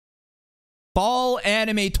Fall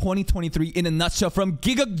Anime 2023 in a nutshell from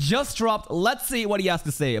Gigguks just dropped. Let's see what he has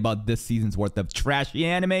to say about this season's worth of trashy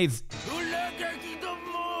animes.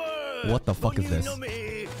 What the fuck is this?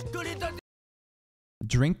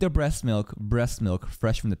 Drink the breast milk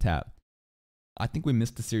fresh from the tap. I think we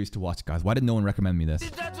missed the series to watch, guys. Why did no one recommend me this?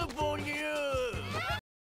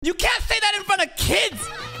 You can't say that in front of kids!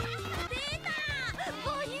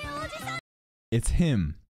 It's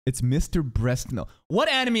him. It's Mr. Breast Milk. What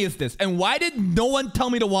anime is this? And why did no one tell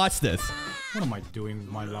me to watch this? What am I doing with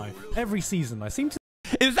my life? Every season I seem to...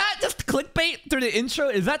 Is that just clickbait through the intro?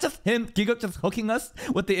 Is that just him, Gigguks, just hooking us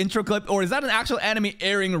with the intro clip? Or is that an actual anime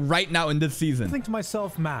airing right now in this season? I think to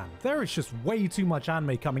myself, man, there is just way too much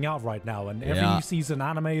anime coming out right now. And every new season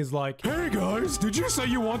anime is like, hey guys, did you say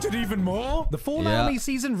you wanted even more? The fall anime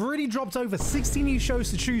season really dropped over 60 new shows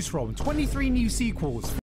to choose from, 23 new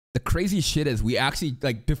sequels. The crazy shit is we actually,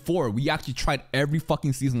 before, we actually tried every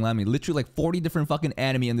fucking season of anime. Literally, 40 different fucking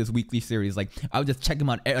anime in this weekly series. I would just check them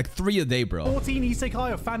out, 3 a day, bro. 14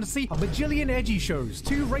 isekai of fantasy, a bajillion edgy shows,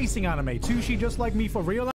 2 racing anime, 2 She Just Like Me for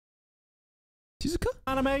Real Shizuka?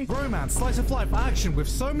 Anime, romance, slice of life, action. With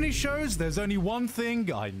so many shows, there's only one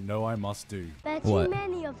thing I know I must do. What?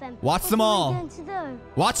 Watch them all.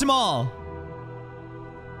 Watch them all.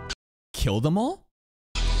 Kill them all?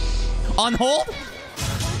 On hold?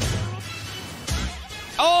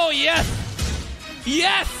 Oh, yes!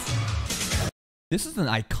 Yes! This is an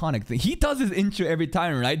iconic thing. He does his intro every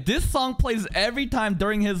time, right? This song plays every time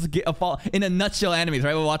during his fall in a nutshell animes,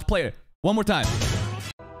 right? We'll watch play it. One more time.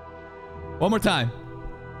 One more time.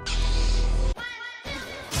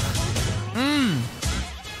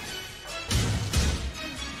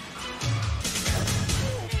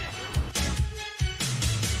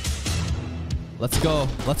 Let's go.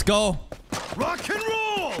 Let's go. Rock and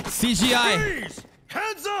roll! CGI. Freeze!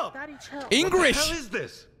 Hands up! Daddy, chill. English! What the hell is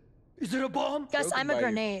this? Is it a bomb? Guess I'm a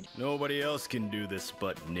grenade. Nobody else can do this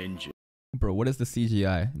but Ninja. Bro, what is the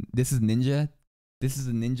CGI? This is Ninja? This is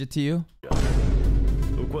a ninja to you?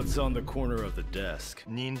 Look what's on the corner of the desk.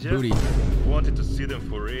 Ninja? Booty. Wanted to see them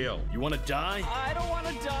for real. You wanna die? I don't want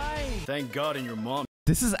to die. Thank God and your mom.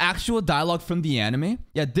 This is actual dialogue from the anime?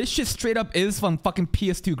 Yeah, this shit straight up is from fucking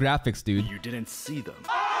PS2 graphics, dude. You didn't see them.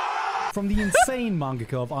 From the insane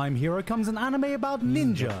mangaka of I'm Hero comes an anime about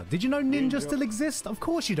ninja. Did you know ninja still exist? Of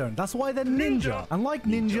course you don't. That's why they're ninja. And like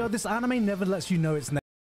ninja, this anime never lets you know its name.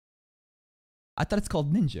 I thought it's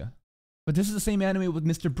called Ninja. But this is the same anime with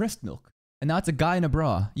Mr. Breast Milk. And now it's a guy in a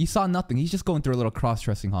bra. You saw nothing. He's just going through a little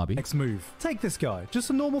cross-dressing hobby. Next move. Take this guy. Just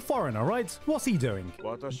a normal foreigner, right? What's he doing?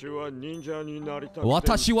 Watashi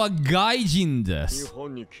wa gaijin desu.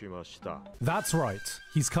 That's right.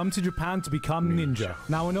 He's come to Japan to become ninja.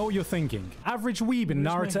 Now I know what you're thinking. Average weeb in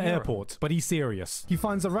Narita Airport. But he's serious. He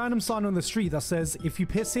finds a random sign on the street that says, if you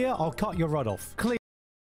piss here, I'll cut your rod off.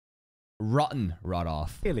 Rotten rod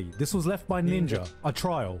off. Clearly, this was left by Ninja. A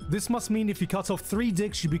trial. This must mean if you cut off 3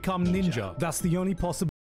 dicks, you become ninja. That's the only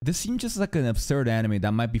possible. This seems just like an absurd anime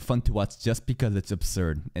that might be fun to watch just because it's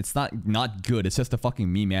absurd. It's not good. It's just a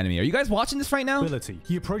fucking meme anime. Are you guys watching this right now?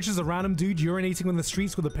 He approaches a random dude urinating on the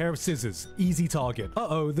streets with a pair of scissors. Easy target.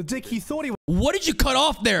 Uh-oh, the dick he thought he What did you cut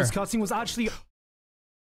off there? was cutting was actually...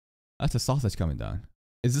 That's a sausage coming down.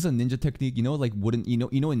 Is this a ninja technique? You know, like wooden, you know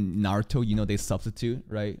in Naruto, they substitute,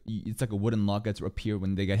 right? It's like a wooden log gets appear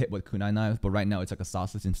when they get hit with kunai knives, but right now it's like a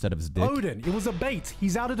sausage instead of his dick. Odin, it was a bait.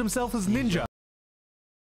 He's outed himself as ninja.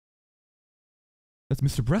 That's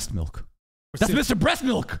Mr. Breast Milk. That's Mr. Breast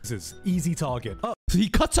Milk! Easy target. So he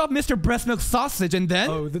cuts off Mr. Breast Milk's sausage and then...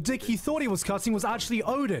 Oh, the dick he thought he was cutting was actually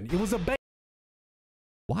Odin. It was a bait.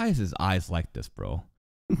 Why is his eyes like this, bro?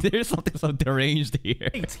 There's something so deranged here.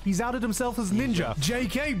 He's outed himself as ninja.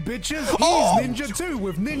 JK, bitches. He's ninja too.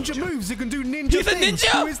 With ninja moves, you can do ninja He's things. a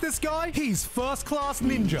ninja! Who is this guy? He's first class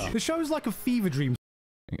ninja. The show's like a fever dream.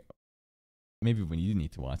 Maybe when you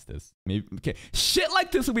need to watch this. Maybe okay. Shit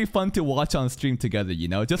like this would be fun to watch on stream together,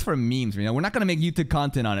 just for memes, We're not gonna make YouTube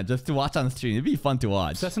content on it, just to watch on stream. It'd be fun to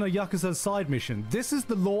watch. Setting a Yakuza's side mission. This is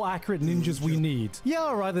the law-accurate ninjas we need. Yeah,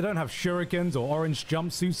 alright, they don't have shurikens or orange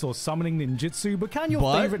jumpsuits or summoning ninjutsu, but can your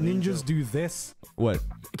favorite ninjas do this? What?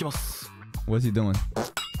 What's he doing?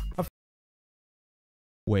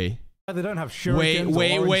 Wait. They don't have shurikens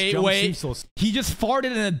wait. or He just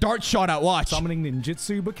farted in a dart shot at watch. Summoning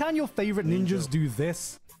ninjutsu, but can your favorite ninjas do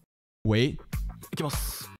this? Wait.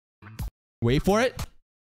 Wait for it.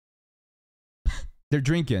 They're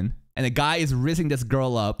drinking, and the guy is rizzing this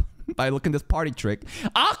girl up. by looking this party trick.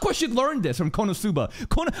 Aqua should learn this from Konosuba.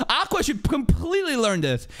 Aqua should completely learn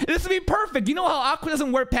this. This would be perfect. You know how Aqua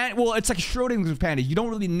doesn't wear panties? Well, it's like Schrodinger's panties. You don't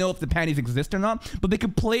really know if the panties exist or not, but they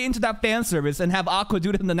could play into that fan service and have Aqua do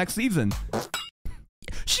it in the next season.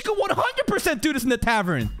 She could 100% do this in the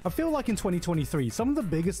tavern. I feel like in 2023, some of the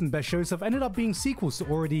biggest and best shows have ended up being sequels to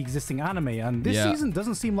already existing anime, and this season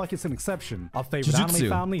doesn't seem like it's an exception. Our favorite anime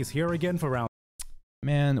family is here again for round.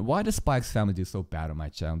 Man, why does Spy X Family do so bad on my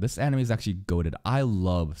channel? This anime is actually goated. I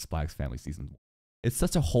love Spy X Family Season 1. It's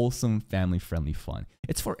such a wholesome, family-friendly fun.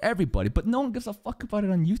 It's for everybody, but no one gives a fuck about it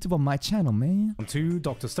on YouTube on my channel, man. On 2,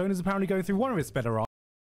 Dr. Stone is apparently going through one of its better arcs.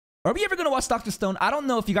 Are we ever going to watch Dr. Stone? I don't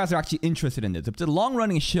know if you guys are actually interested in this. It's a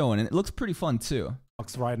long-running show, and it looks pretty fun, too.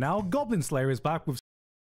 Right now, Goblin Slayer is back with...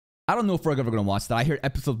 I don't know if we're ever going to watch that. I hear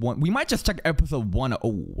episode 1. We might just check episode 1.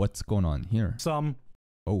 Oh, what's going on here? Some...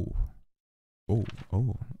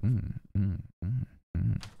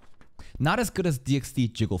 Not as good as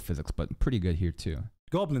DxD Jiggle Physics, but pretty good here too.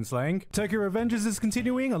 Goblin Slaying. Tokyo Revengers is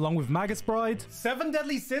continuing along with Magus Bride. 7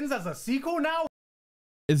 Deadly Sins as a sequel now?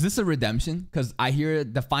 Is this a redemption? Because I hear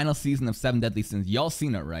the final season of 7 Deadly Sins. Y'all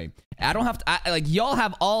seen it, right? I don't have to, like, y'all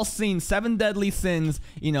have all seen 7 Deadly Sins,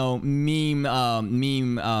 you know, meme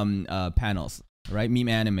panels, right? Meme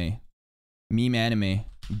anime.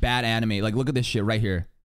 Bad anime. Like, look at this shit right here.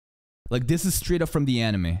 Like, this is straight up from the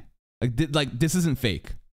anime. Like, this isn't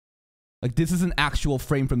fake. Like, this is an actual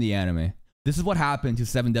frame from the anime. This is what happened to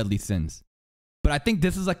 7 Deadly Sins. But I think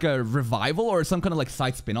this is like a revival or some kind of like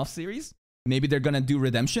side spin-off series. Maybe they're gonna do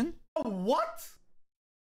redemption. Oh, what?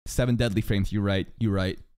 7 Deadly Frames. You're right. You're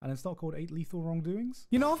right. And it's not called 8 Lethal Wrongdoings?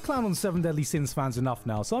 You know, I've clowned on 7 Deadly Sins fans enough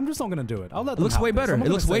now, so I'm just not going to do it. I'll let them. It looks way better. It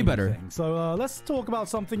looks way better. So let's talk about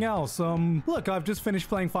something else. Look, I've just finished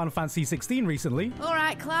playing Final Fantasy 16 recently. All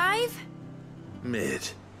right, Clive. Mid.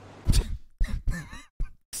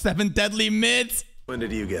 7 Deadly Mids. When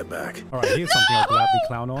did you get back? All right, here's something I'll gladly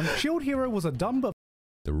clown on. Shield Hero was a dumb but...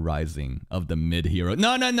 The rising of the mid hero.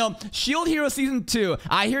 No. Shield Hero Season 2.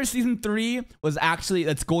 I hear Season 3 was actually,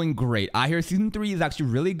 that's going great. I hear Season 3 is actually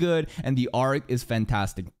really good and the arc is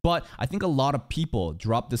fantastic. But I think a lot of people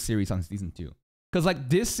dropped the series on Season 2. Because like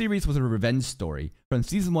this series was a revenge story. From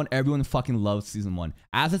Season 1, everyone fucking loved Season 1.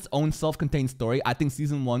 As its own self-contained story, I think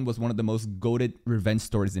Season 1 was one of the most goated revenge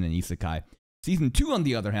stories in an isekai. Season 2, on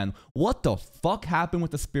the other hand, what the fuck happened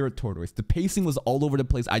with the Spirit Tortoise? The pacing was all over the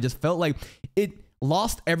place. I just felt like it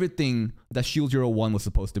lost everything that Shield Hero 1 was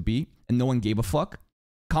supposed to be, and no one gave a fuck.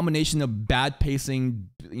 Combination of bad pacing,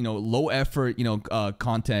 you know, low effort, you know,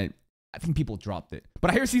 content. I think people dropped it.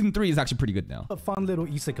 But I hear Season 3 is actually pretty good now. A fun little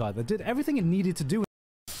isekai that did everything it needed to do.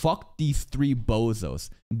 Fuck these 3 bozos.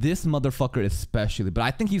 This motherfucker especially. But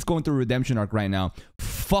I think he's going through a redemption arc right now.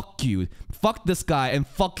 Fuck you. Fuck this guy. And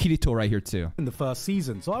fuck Kirito right here too. In the first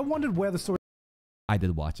season. So I wondered where the story... I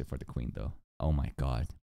did watch it for the queen though. Oh my god.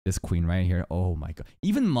 This queen right here. Oh my god.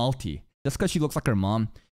 Even Malty. Just because she looks like her mom.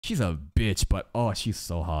 She's a bitch. But oh, she's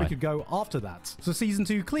so hot. We could go after that. So Season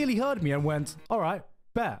 2 clearly heard me and went, alright,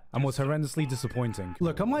 bet. And was horrendously disappointing.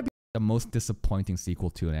 Look, I might be the most disappointing sequel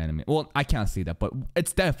to an anime. Well, I can't say that, but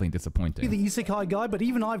it's definitely disappointing. The isekai guy, but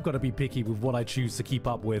even I've got to be picky with what I choose to keep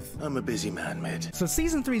up with. I'm a busy man, mate. So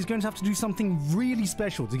Season 3 is going to have to do something really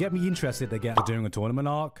special to get me interested again. We're doing a tournament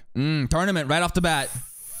arc. Tournament right off the bat.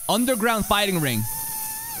 Underground fighting ring.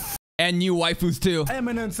 And new waifus too.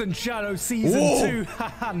 Eminence and Shadow Season 2.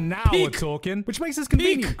 Haha, now we're talking. Which makes this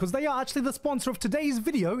convenient because they are actually the sponsor of today's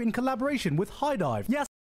video in collaboration with High Dive. Yes.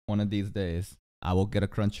 One of these days, I will get a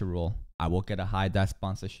Crunchyroll. I will get a High Dive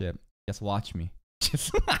sponsorship. Just watch me.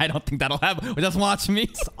 I don't think that'll happen. Just watch me.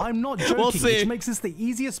 I'm not joking, we'll see. Which makes this the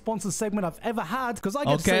easiest sponsor segment I've ever had because I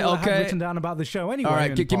get to say what I had written down about the show anyway. All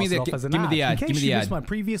right, give me the ad. In case you missed my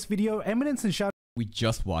previous video, Eminence and Shadow. We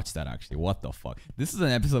just watched that actually. What the fuck? This is an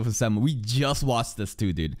episode of 7. We just watched this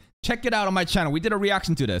too, dude. Check it out on my channel. We did a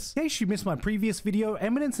reaction to this. In case you missed my previous video,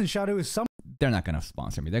 Eminence and Shadow is some... They're not gonna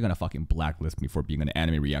sponsor me. They're gonna fucking blacklist me for being an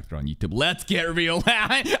anime reactor on YouTube. Let's get real.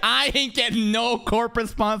 I ain't getting no corporate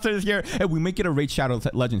sponsors here. Hey, we might get a Raid Shadow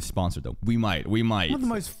Legends sponsor though. We might. One of the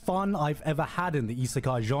most fun I've ever had in the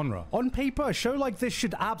isekai genre. On paper, a show like this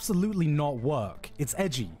should absolutely not work. It's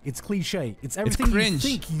edgy. It's cliche. It's everything you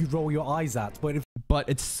think you roll your eyes at. But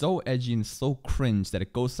it's so edgy and so cringe that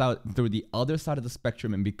it goes out through the other side of the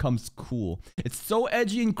spectrum and becomes cool. It's so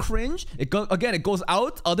edgy and cringe. It goes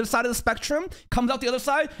out other side of the spectrum, comes out the other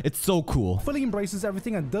side. It's so cool. Fully embraces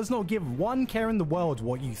everything and does not give one care in the world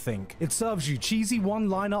what you think. It serves you cheesy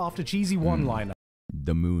one-liner after cheesy one-liner.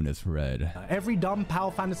 The moon is red. Every dumb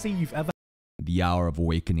power fantasy you've ever. The hour of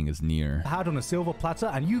awakening is near. Had on a silver platter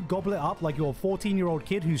and you gobble it up like you're a 14-year-old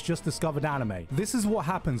kid who's just discovered anime. This is what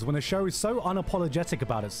happens when a show is so unapologetic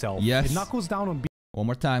about itself. Yes. It knuckles down on One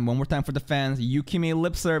more time for the fans. Yukimi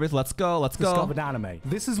lip service. Let's go. discovered anime.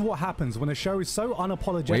 This is what happens when a show is so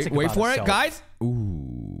unapologetic about Wait for itself. it, guys.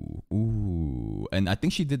 Ooh. And I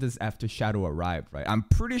think she did this after Shadow arrived, right? I'm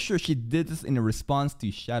pretty sure she did this in a response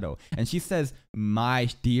to Shadow. And she says, my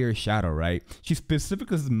dear Shadow, right? She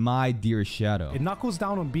specifically says, my dear Shadow. It knuckles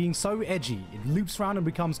down on being so edgy. It loops around and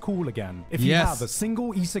becomes cool again. If you have a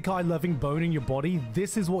single isekai-loving bone in your body,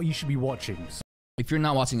 this is what you should be watching. If you're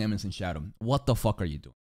not watching Eminence in Shadow, what the fuck are you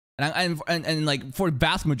doing? And like for the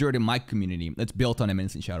vast majority of my community, it's built on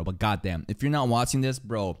Eminence in Shadow. But goddamn, if you're not watching this,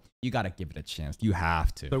 bro, you gotta give it a chance. You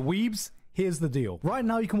have to. So weebs, here's the deal. Right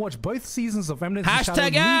now, you can watch both seasons of Eminence in Shadow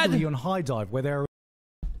legally on High Dive, where there are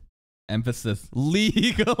emphasis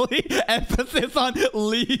legally. Emphasis on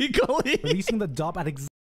legally. releasing the dub at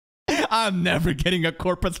I'm never getting a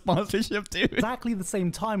corporate sponsorship, dude. exactly the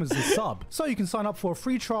same time as the sub. So you can sign up for a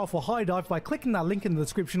free trial for High Dive by clicking that link in the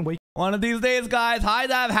description where One of these days, guys, High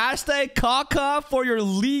Dive hashtag Kaka for your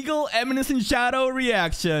legal Eminence in Shadow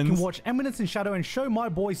reactions. you can watch Eminence in Shadow and show my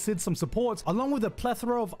boy Sid some support, along with a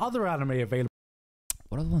plethora of other anime available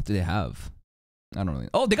What other ones do they have? I don't really.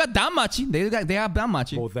 Oh, they got Danmachi. They have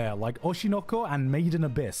Danmachi. there, like Oshinoko and Made in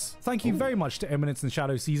Abyss. Thank you very much to Eminence in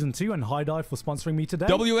Shadow Season 2 and High Dive for sponsoring me today.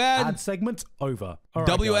 W-Ed. Ad segment over. All right,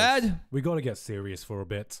 W-Ed. guys, we gotta get serious for a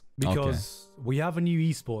bit, because we have a new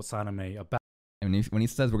esports anime about And when he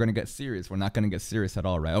says we're gonna get serious, we're not gonna get serious at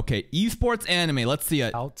all, right? Okay, esports anime. Let's see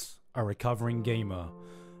it. a recovering gamer.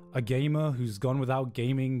 A gamer who's gone without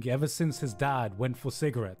gaming ever since his dad went for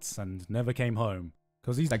cigarettes and never came home.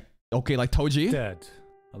 Because he's Like, okay, like Toji. dead.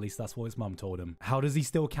 At least that's what his mum told him. How does he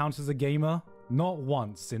still count as a gamer? Not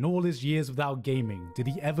once in all his years without gaming did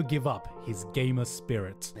he ever give up his gamer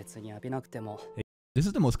spirit. This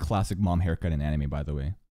is the most classic mom haircut in anime, by the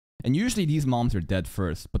way. And usually these moms are dead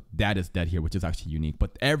first, but dad is dead here, which is actually unique.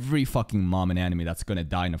 But every fucking mom in anime that's gonna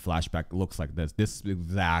die in a flashback looks like this. This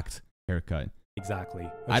exact haircut. Exactly.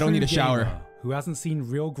 I don't need a shower. Gamer who hasn't seen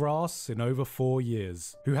real grass in over 4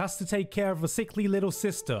 years. Who has to take care of a sickly little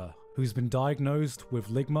sister who's been diagnosed with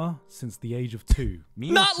ligma since the age of 2.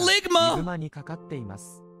 Not Ligma! リグマにかかっていま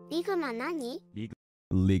す。リグマ何？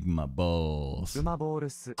 Ligma balls. グマボール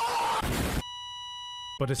ス。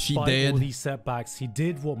 But despite all these setbacks, he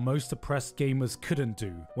did what most oppressed gamers couldn't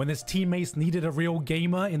do. When his teammates needed a real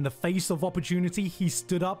gamer in the face of opportunity, he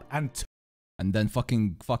stood up and then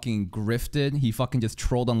fucking grifted. He fucking just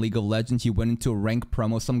trolled on League of Legends. He went into a rank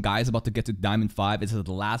promo. Some guy's about to get to Diamond 5. This is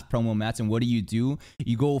the last promo match. And what do?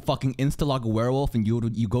 You go fucking insta-log a werewolf and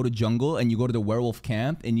you go to jungle and you go to the werewolf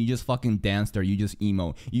camp and you just fucking dance there. You just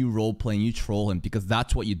emo. You roleplay and you troll him because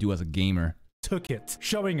that's what you do as a gamer. took it,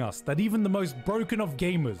 showing us that even the most broken of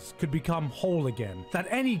gamers could become whole again. That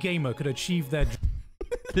any gamer could achieve their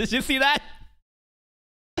Did you see that?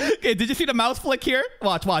 Okay, did you see the mouse flick here?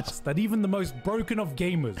 Watch. That even the most broken of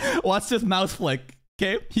gamers watch this mouse flick.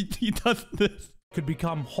 Okay, he does this. Could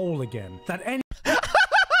become whole again. That any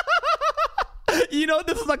You know,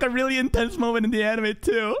 this is like a really intense moment in the anime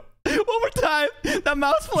too. One more time. That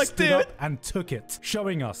mouse flick, stood dude. up and took it,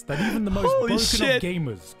 showing us that even the most broken of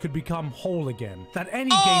gamers could become whole again. That any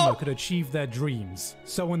gamer could achieve their dreams.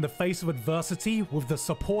 So in the face of adversity, with the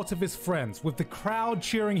support of his friends, with the crowd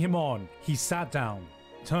cheering him on, he sat down,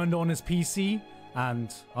 turned on his PC,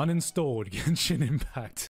 and uninstalled Genshin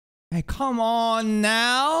Impact. Hey, come on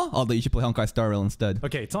now. Although you should play Honkai Star Rail instead.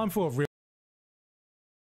 Okay, time for a real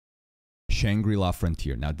Shangri-La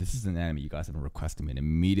Frontier. Now, this is an anime you guys have been requesting me, and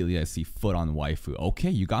immediately I see foot on waifu. Okay,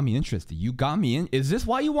 you got me interested. You got me in. Is this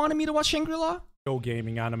why you wanted me to watch Shangri-La?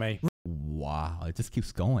 gaming anime. Wow, it just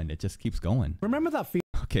keeps going. It just keeps going. Remember that feeling?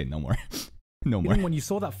 Okay, no more. No more. Even when you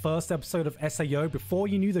saw that first episode of SAO before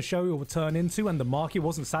you knew the show it would turn into and the market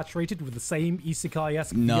wasn't saturated with the same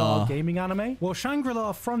isekai-esque VR gaming anime? Well,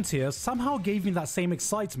 Shangri-La Frontier somehow gave me that same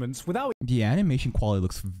excitement without the animation quality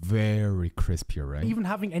looks very crisp here, right? even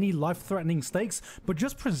having any life-threatening stakes, but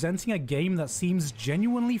just presenting a game that seems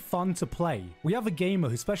genuinely fun to play. We have a gamer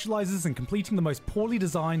who specializes in completing the most poorly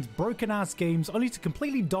designed, broken-ass games only to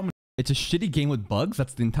completely dominate. It's a shitty game with bugs?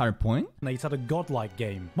 That's the entire point? At a godlike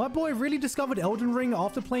game. My boy really discovered Elden Ring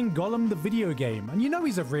after playing Gollum the video game. And you know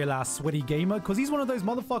he's a real-ass sweaty gamer, because he's one of those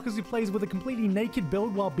motherfuckers who plays with a completely naked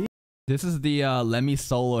build while being... This is the let me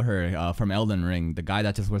solo her from Elden Ring. The guy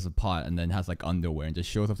that just wears a pot and then has like underwear and just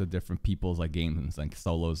shows up to different people's like games and like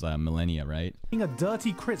solos millennia, right? Being a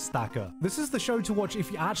dirty crit stacker. This is the show to watch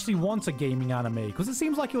if you actually want a gaming anime, because it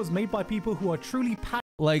seems like it was made by people who are truly passionate.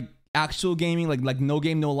 Like, actual gaming, like no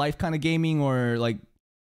game, no life kind of gaming, or like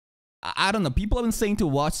I don't know. People have been saying to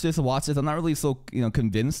watch this. I'm not really so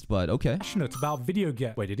convinced, but okay. Passionate about video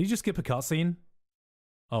game. Wait, did he just skip a cutscene?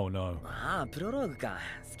 Oh no.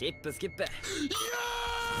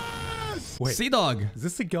 Wait, Sea Dog. is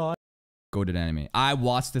this the guy? Goated anime. I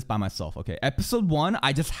watched this by myself. Okay, episode 1.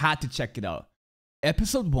 I just had to check it out.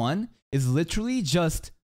 Episode 1 is literally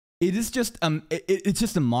just. It's just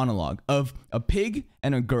a monologue of a pig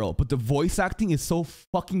and a girl, but the voice acting is so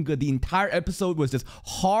fucking good. The entire episode was just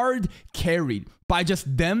hard carried by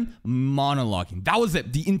just them monologuing. That was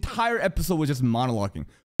it. The entire episode was just monologuing,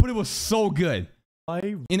 but it was so good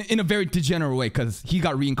in a very degenerate way because he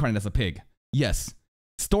got reincarnated as a pig. Yes,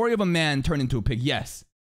 story of a man turned into a pig. Yes,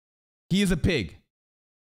 he is a pig,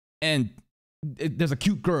 and there's a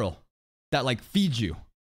cute girl that like feeds you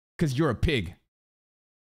because you're a pig.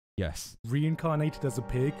 Yes. Reincarnated as a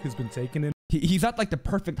pig who's been taken in He's at like the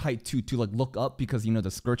perfect height to like look up because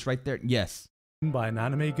the skirt's right there. Yes. by an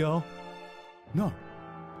anime girl. No,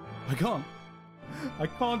 I can't. I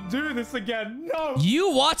can't do this again. No.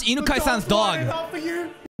 You watch Inukai-san's dog. For you.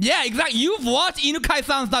 Yeah, exactly. You've watched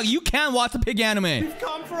Inukai-san's dog. You can watch the pig anime. You've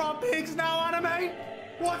come for our pigs now, anime.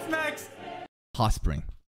 What's next? Hot spring.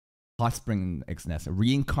 Hot spring X-ness.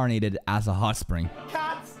 Reincarnated as a hot spring.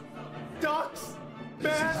 Cats, ducks,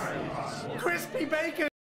 bears, crispy bacon.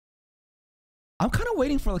 I'm kind of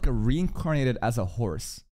waiting for like a reincarnated as a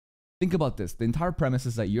horse. Think about this. The entire premise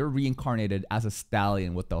is that you're reincarnated as a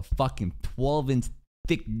stallion with a fucking 12-inch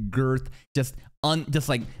thick girth, just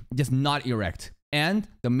not erect. And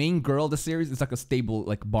the main girl of the series is like a stable,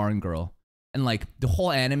 like barn girl. And like the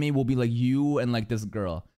whole anime will be like you and like this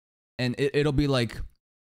girl. And it'll be like,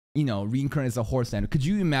 reincarnated as a horse. And could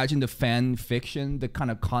you imagine the fan fiction, the kind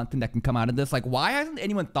of content that can come out of this? Like, why hasn't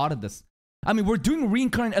anyone thought of this? I mean, we're doing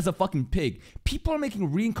reincarnated as a fucking pig. People are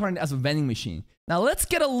making reincarnated as a vending machine. Now, let's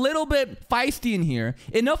get a little bit feisty in here.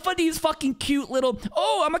 Enough of these fucking cute little,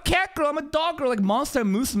 oh, I'm a cat girl, I'm a dog girl, like Monster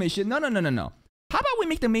Musume shit. No. How about we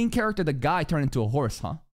make the main character, the guy, turn into a horse,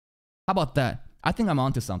 huh? How about that? I think I'm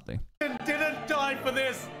onto something. Didn't die for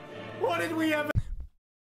this. What did we ever?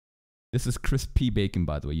 This is Crispy Bacon,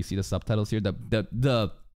 by the way. You see the subtitles here?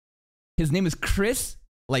 His name is Chris,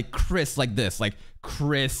 like this, like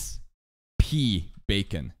Chris P.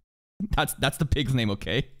 Bacon. That's the pig's name,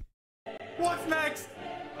 okay? What's next?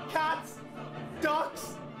 Cats,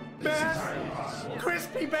 ducks, bears,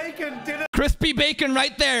 crispy bacon. Didn't Crispy Bacon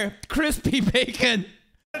right there. Crispy Bacon.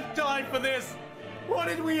 die for this. What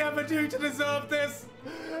did we ever do to deserve this?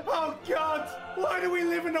 Oh God! Why do we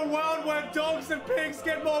live in a world where dogs and pigs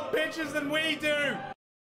get more bitches than we do?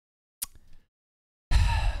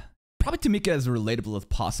 Probably to make it as relatable as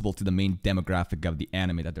possible to the main demographic of the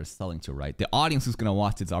anime that they're selling to, right? The audience who's gonna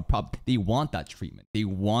watch this they want that treatment. They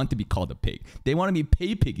want to be called a pig. They want to be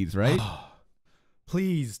pay piggies, right?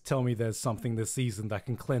 Please tell me there's something this season that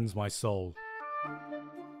can cleanse my soul.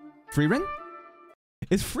 Freerun?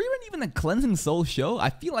 Is Freerun even a cleansing soul show? I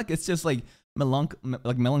feel like it's just like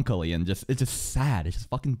melancholy and it's just sad. It's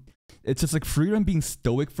just like Freerun being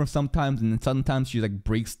stoic for sometimes, and then sometimes she like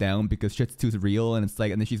breaks down because shit's too real, and it's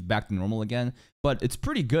like, and then she's back to normal again. But it's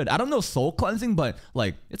pretty good. I don't know soul cleansing, but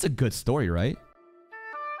like it's a good story, right?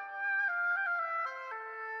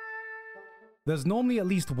 There's normally at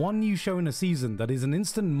least one new show in a season that is an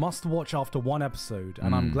instant must-watch after one episode,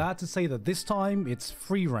 and I'm glad to say that this time it's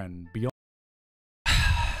Freerun Beyond.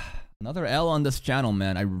 Another L on this channel,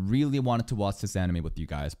 man. I really wanted to watch this anime with you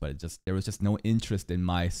guys, but there was just no interest in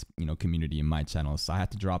my community, in my channel, so I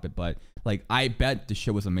had to drop it. But like, I bet the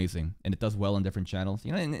show was amazing, and it does well on different channels.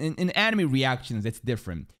 In anime reactions, it's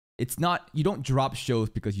different. It's not, you don't drop shows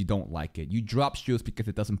because you don't like it. You drop shows because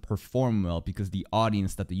it doesn't perform well, because the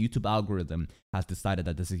audience, that the YouTube algorithm has decided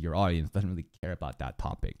that this is your audience, doesn't really care about that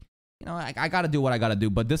topic. I gotta do what I gotta do.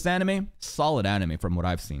 But this anime, solid anime from what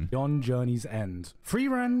I've seen. Beyond Journey's End.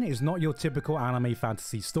 Freerun is not your typical anime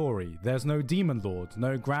fantasy story. There's no demon lord,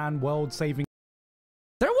 no grand world-saving.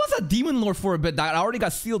 There was a demon lord for a bit that already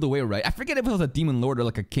got sealed away, right? I forget if it was a demon lord or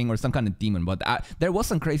like a king or some kind of demon, but there was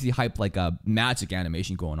some crazy hype, like a magic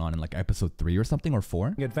animation going on in like episode 3 or something, or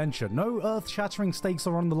 4. Adventure. No earth-shattering stakes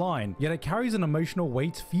are on the line, yet it carries an emotional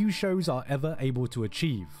weight few shows are ever able to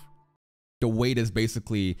achieve. the weight is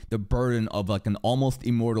basically the burden of like an almost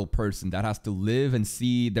immortal person that has to live and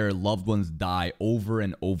see their loved ones die over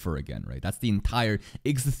and over again, right? That's the entire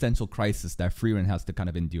existential crisis that Frieren has to kind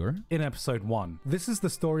of endure. In episode 1, this is the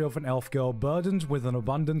story of an elf girl burdened with an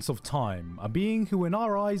abundance of time, a being who in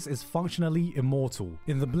our eyes is functionally immortal.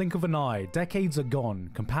 In the blink of an eye, decades are gone,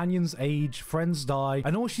 companions age, friends die,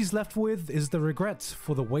 and all she's left with is the regret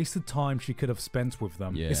for the wasted time she could have spent with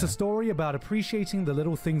them. Yeah. It's a story about appreciating the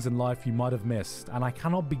little things in life you might have missed, and I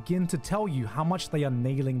cannot begin to tell you how much they are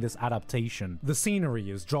nailing this adaptation. The scenery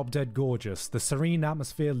is drop dead gorgeous, the serene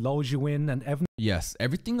atmosphere lulls you in, and Yes,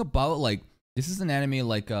 everything about like this is an anime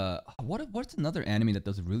like what's another anime that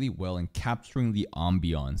does really well in capturing the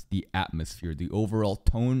ambiance, the atmosphere, the overall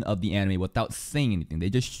tone of the anime without saying anything. They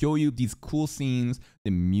just show you these cool scenes,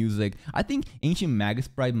 the music. I think Ancient Magus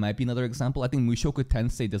Bride might be another example. I think Mushoku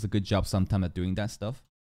Tensei does a good job sometime at doing that stuff.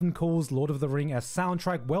 calls Lord of the Ring as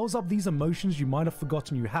soundtrack wells up these emotions you might have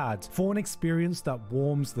forgotten you had for an experience that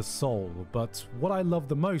warms the soul. But what I love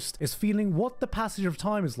the most is feeling what the passage of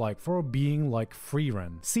time is like for a being like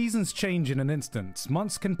Frieren. Seasons change in an instant,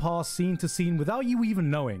 months can pass scene to scene without you even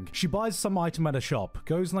knowing. She buys some item at a shop,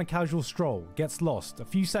 goes on a casual stroll, gets lost, a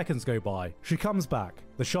few seconds go by, she comes back.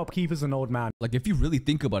 The shopkeeper's an old man. Like if you really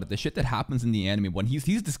think about it, the shit that happens in the anime when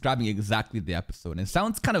he's describing exactly the episode, and it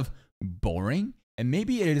sounds kind of boring. And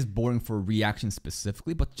maybe it is boring for reaction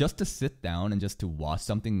specifically, but just to sit down and just to watch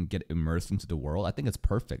something and get immersed into the world, I think it's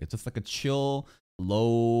perfect. It's just like a chill,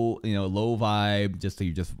 low vibe. Just so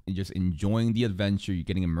you're just enjoying the adventure. You're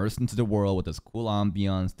getting immersed into the world with this cool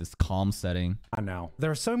ambiance, this calm setting. And now,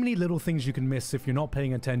 there are so many little things you can miss if you're not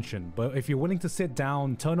paying attention, but if you're willing to sit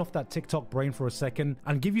down, turn off that TikTok brain for a second,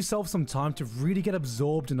 and give yourself some time to really get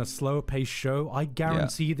absorbed in a slower paced show, I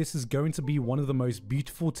guarantee this is going to be one of the most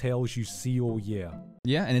beautiful tales you see all year.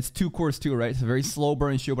 Yeah, and it's 2 course too, right? It's a very slow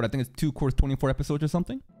burn show, but I think it's 2 course, 24 episodes or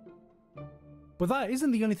something. But that isn't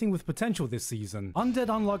the only thing with potential this season. Undead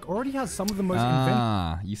Unluck already has some of the most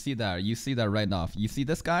you see that right off. You see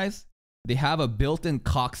this, guys? They have a built-in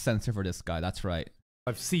cock sensor for this guy. That's right.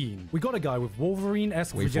 I've seen. We got a guy with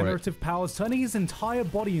Wolverine-esque regenerative powers turning his entire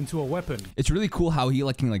body into a weapon. It's really cool how he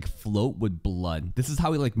can float with blood. This is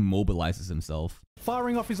how he mobilizes himself.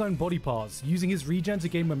 Firing off his own body parts, using his regen to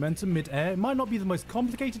gain momentum mid-air. It might not be the most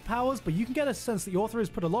complicated powers, but you can get a sense the author has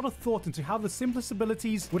put a lot of thought into how the simplest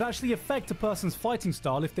abilities would actually affect a person's fighting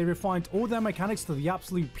style if they refined all their mechanics to the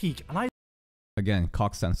absolute peak. And again,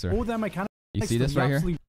 cock sensor. All their mechanics. You see this right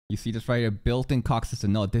here? You see this right here? Built-in cock sensor.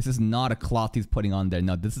 No, this is not a cloth he's putting on there.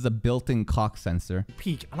 No, this is a built-in cock sensor.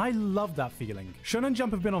 Peak, and I love that feeling. Shonen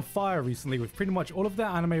Jump have been on fire recently with pretty much all of their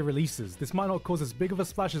anime releases. This might not cause as big of a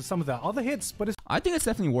splash as some of their other hits, but I think it's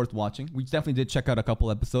definitely worth watching. We definitely did check out a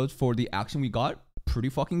couple episodes for the action we got. Pretty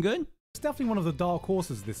fucking good. It's definitely one of the dark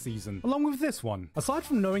horses this season, along with this one. Aside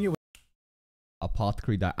from knowing it was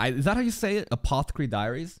Apothecary Diaries. Is that how you say it? Apothecary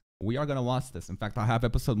Diaries? We are going to watch this. In fact, I'll have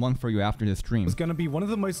episode 1 for you after this stream. It's going to be one of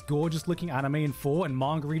the most gorgeous looking anime in 4, and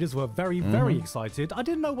manga readers were very, very excited. I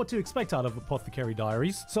didn't know what to expect out of Apothecary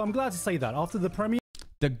Diaries, so I'm glad to say that after the premiere,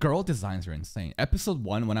 the girl designs are insane. Episode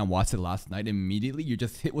 1, when I watched it last night, immediately you're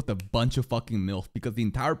just hit with a bunch of fucking MILF, because the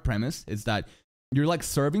entire premise is that you're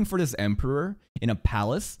serving for this emperor in a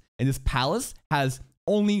palace, and this palace has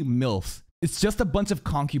only MILFs. It's just a bunch of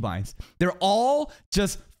concubines. They're all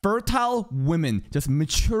just fertile women, just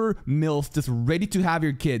mature MILFs, just ready to have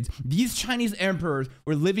your kids. These Chinese emperors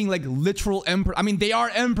were living like literal emperors. I mean, they are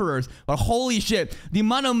emperors, but holy shit, the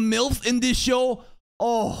amount of MILFs in this show,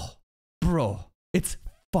 oh, bro, it's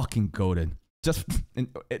fucking goated. Just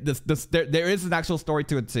there is an actual story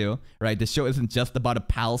to it too, right? The show isn't just about a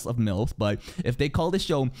palace of MILFs, but if they call the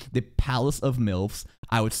show the Palace of MILFs,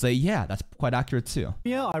 I would say, yeah, that's quite accurate too.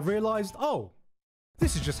 Yeah, I realized, oh,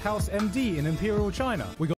 this is just House MD in Imperial China.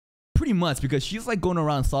 We got pretty much, because she's going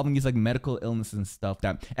around solving these medical illnesses and stuff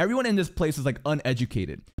that everyone in this place is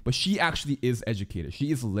uneducated, but she actually is educated.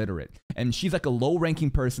 She is literate, and she's a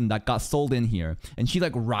low-ranking person that got sold in here, and she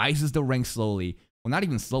rises the rank slowly. Well, not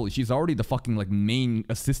even slowly. She's already the fucking main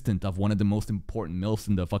assistant of one of the most important MILFs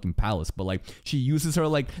in the fucking palace. But she uses her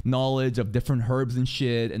knowledge of different herbs and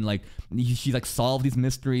shit, and she solve these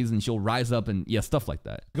mysteries, and she'll rise up and stuff like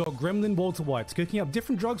that. We got Gremlin Walter White cooking up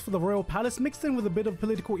different drugs for the royal palace, mixed in with a bit of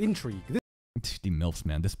political intrigue. The MILFs,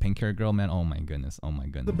 man. This pink hair girl, man. Oh my goodness. Oh my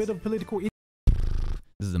goodness. A bit of political This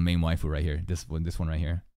is the main waifu right here. This one right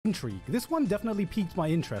here. Intrigue. This one definitely piqued my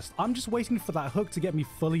interest. I'm just waiting for that hook to get me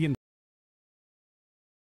fully in.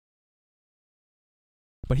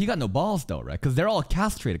 But he got no balls though, right? Because they're all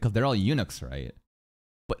castrated, because they're all eunuchs, right?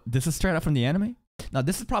 But this is straight up from the anime? Now,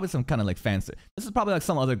 this is probably some kind of like fancy. This is probably like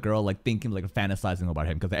some other girl like thinking like fantasizing about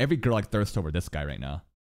him because every girl like thirsts over this guy right now.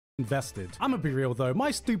 Invested. I'm gonna be real though.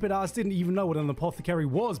 My stupid ass didn't even know what an apothecary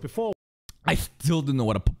was before. I still don't know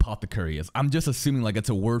what a apothecary is. I'm just assuming like it's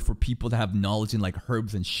a word for people that have knowledge in like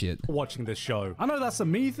herbs and shit. Watching this show. I know that's a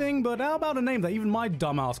me thing, but how about a name that even my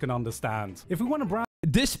dumbass can understand? If we want to brand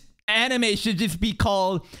this anime should just be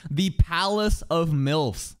called The Palace of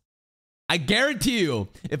MILFs. I guarantee you,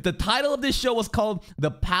 if the title of this show was called The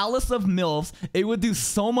Palace of MILFs, it would do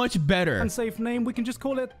so much better. unsafe name, we can just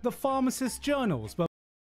call it the Pharmacist Journals. But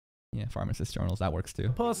Yeah, Pharmacist Journals, that works too.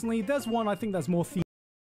 personally, there's one I think that's more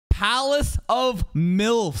Palace of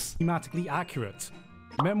MILFs. thematically accurate.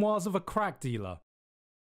 Memoirs of a Crack Dealer.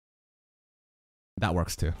 That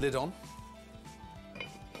works too. Lid on.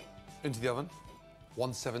 Into the oven.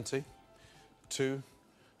 170.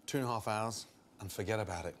 2.5 hours. And forget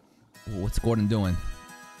about it. Ooh, what's Gordon doing?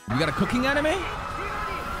 You got a cooking anime?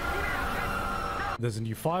 There's a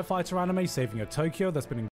new firefighter anime saving a Tokyo that's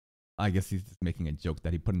been I guess he's just making a joke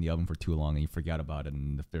that he put in the oven for too long and you forgot about it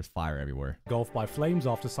and there's fire everywhere. engulfed by flames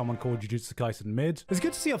after someone called Jujutsu Kaisen mid. It's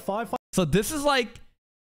good to see a firefighter So this is like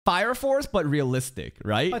Fire Force, but realistic,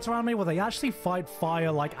 right? anime where they actually fight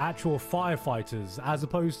fire like actual firefighters, as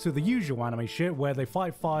opposed to the usual anime shit where they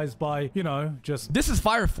fight fires by, you know, just... This is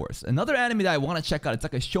Fire Force, another anime that I want to check out. It's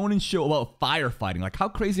like a shonen show about firefighting. Like, how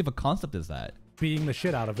crazy of a concept is that? being the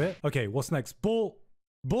shit out of it. Okay, what's next?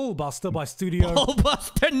 Bullbuster by Studio...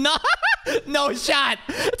 Bullbuster Nut? No shot!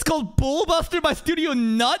 It's called Bullbuster by Studio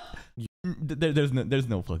Nut? There's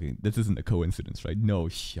no fucking... This isn't a coincidence, right? No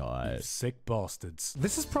shot. Sick bastards.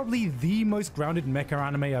 This is probably the most grounded mecha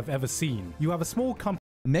anime I've ever seen. You have a small company...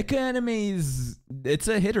 Mecha animes, it's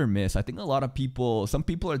a hit or miss. I think a lot of people... Some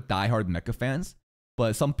people are diehard mecha fans.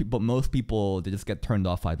 But most people, they just get turned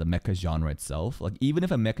off by the mecha genre itself. Like, even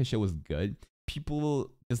if a mecha show is good,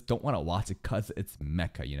 people just don't want to watch it because it's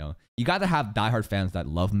mecha, you know? You gotta have diehard fans that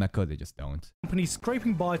love mecha, they just don't. Companies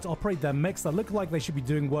scraping by to operate their mechs that look like they should be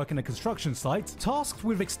doing work in a construction site, tasked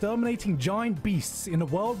with exterminating giant beasts in a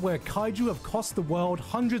world where kaiju have cost the world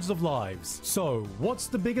hundreds of lives. So, what's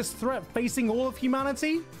the biggest threat facing all of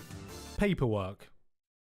humanity? Paperwork.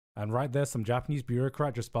 And right there, some Japanese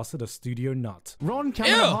bureaucrat just busted a studio nut. Ron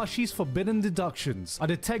Kaminahashi's Forbidden Deductions. A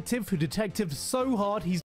detective who detectives so hard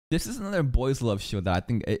he's This is another boys love show that I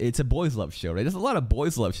think it's a boys love show, right? There's a lot of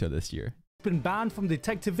boys love show this year. been banned from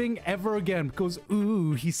detectiving ever again because,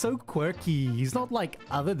 ooh, he's so quirky. He's not like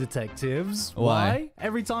other detectives. Why?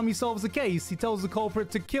 Every time he solves a case, he tells the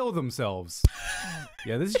culprit to kill themselves.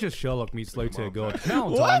 Yeah, this is just Sherlock meets low tier god.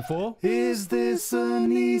 Now time for... Is this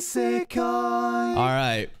an isekai? All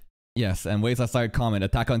right. Yes, and wait till I start comment.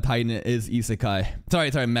 Attack on Titan is isekai. Sorry,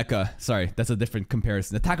 mecha. Sorry, that's a different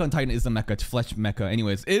comparison. Attack on Titan is the mecha, it's flesh mecha.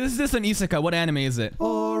 Anyways, is this an isekai? What anime is it?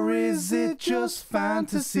 Or is it just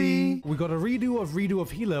fantasy? We got a redo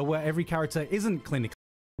of Healer where every character isn't clinical.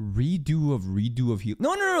 Redo of Heal.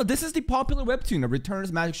 No. This is the popular webtoon. A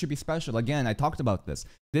Returners Magic Should Be Special. Again, I talked about this.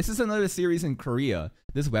 This is another series in Korea.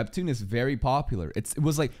 This webtoon is very popular. It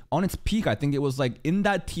was like on its peak. I think it was like in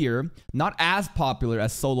that tier. Not as popular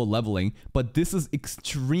as Solo Leveling, but this is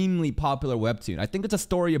extremely popular webtoon. I think it's a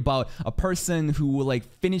story about a person who will like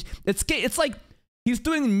finish. It's like he's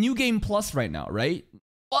doing New Game Plus right now, right?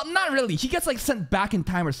 Well, not really. He gets like sent back in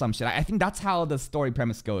time or some shit. I think that's how the story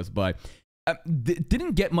premise goes, but.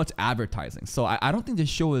 Didn't get much advertising, so I don't think this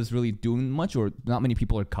show is really doing much, or not many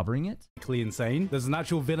people are covering it. Insane. There's an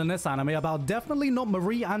actual villainous anime about definitely not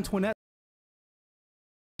Marie Antoinette.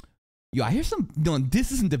 Yo, I hear some... No,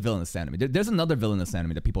 this isn't the villainous anime. There's another villainous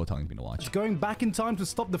anime that people are telling me to watch. Going back in time to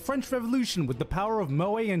stop the French Revolution with the power of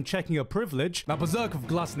Moe and checking her privilege. Now, Berserk of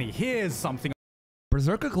Gluttony, here's something.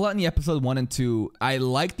 Berserker Gluttony episode 1 and 2, I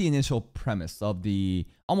like the initial premise of the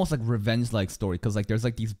almost like revenge-like story, because like there's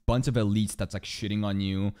like these bunch of elites that's like shitting on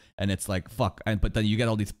you, and it's like fuck, but then you get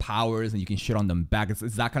all these powers and you can shit on them back. It's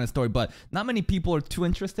that kind of story, but not many people are too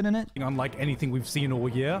interested in it. Unlike anything we've seen all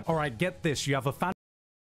year. All right, get this. You have a fan.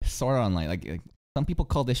 Sword Art Online, like some people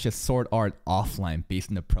call this just Sword Art Offline based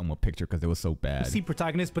on the promo picture because it was so bad. See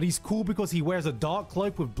protagonist, but he's cool because he wears a dark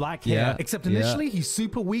cloak with black hair. Except initially he's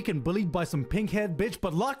super weak and bullied by some pink-haired bitch,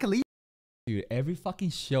 but luckily... Dude, every fucking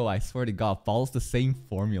show, I swear to God, follows the same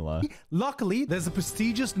formula. Luckily, there's a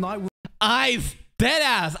prestigious night with... Eyes!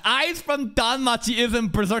 Deadass! Eyes from Danmachi is in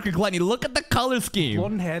Berserker Gluttony. Look at the color scheme.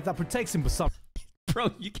 blonde hair that protects him for some...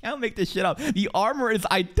 Bro, you can't make this shit up. The armor is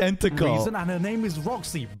identical. Reason, and her name is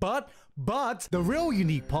Roxy, but But the real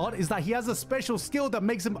unique part is that he has a special skill that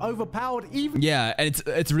makes him overpowered even. Yeah, and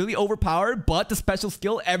it's really overpowered, but the special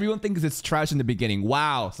skill, everyone thinks it's trash in the beginning.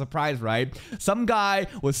 Wow, surprise, right? Some guy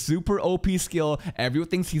with super OP skill, everyone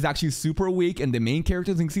thinks he's actually super weak, and the main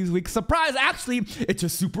character thinks he's weak. Surprise, actually, it's a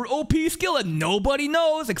super OP skill, and nobody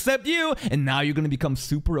knows except you. And now you're gonna become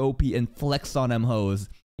super OP and flex on them hoes.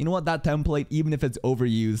 You know what? That template, even if it's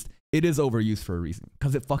overused, it is overused for a reason,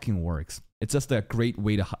 because it fucking works. It's just a great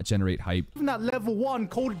way to generate hype. Even at level 1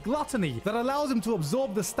 called Gluttony that allows him to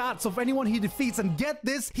absorb the stats of anyone he defeats, and get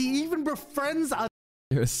this, he even befriends a...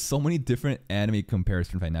 There's so many different anime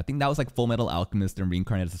comparisons right now. I think that was like Full Metal Alchemist and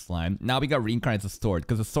Reincarnated as a Slime. Now we got Reincarnated as a Sword,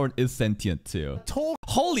 because the sword is sentient too.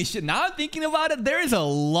 Holy shit, now I'm thinking about it, there is a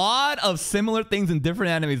lot of similar things in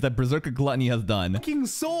different animes that Berserker Gluttony has done. King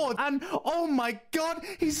sword, and oh my god,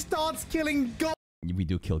 he starts killing We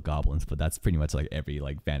do kill goblins, but that's pretty much like every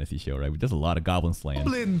like fantasy show, right? There's a lot of goblin slaying.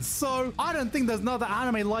 goblins. So I don't think there's another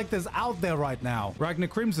anime like this out there right now. Ragnar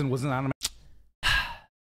Crimson was an anime.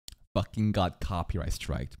 Fucking got copyright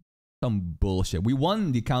striked. Some bullshit. We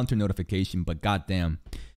won the counter notification, but goddamn.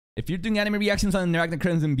 If you're doing anime reactions on Ragnar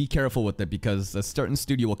Crimson, be careful with it, because a certain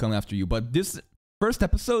studio will come after you. But this first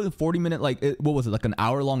episode, 40-minute, like, what was it, like an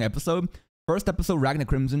hour-long episode? First episode, Ragnar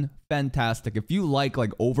Crimson, fantastic. If you like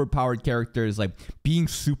overpowered characters, like being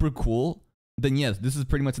super cool, then yes, this is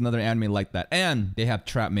pretty much another anime like that. And they have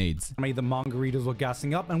trap maids. The manga readers were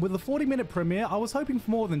gassing up, and with the 40-minute premiere, I was hoping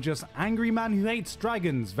for more than just angry man who hates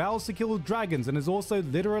dragons, vows to kill dragons, and is also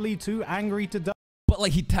literally too angry to die. But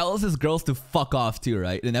like he tells his girls to fuck off too,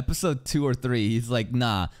 right? In episode 2 or 3, he's like,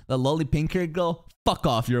 nah, the lolly pink-haired girl, fuck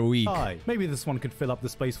off, you're weak. Maybe this one could fill up the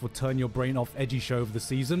space for turn your brain off edgy show of the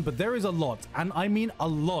season, but there is a lot, and I mean a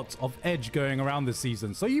lot of edge going around this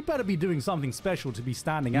season, so you better be doing something special to be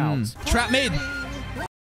standing out. Trap maid!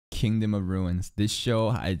 Kingdom of Ruins. This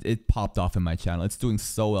show, it popped off in my channel. It's doing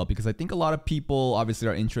so well because I think a lot of people obviously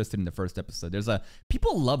are interested in the first episode.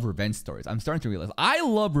 People love revenge stories. I'm starting to realize I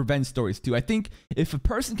love revenge stories too. I think if a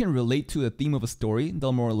person can relate to the theme of a story,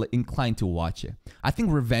 they're more inclined to watch it. I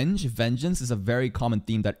think vengeance is a very common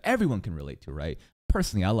theme that everyone can relate to, right?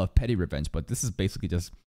 Personally, I love petty revenge, but this is basically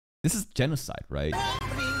this is genocide, right?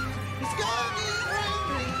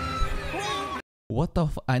 What the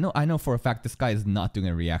I know for a fact this guy is not doing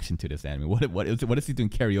a reaction to this anime. What is he doing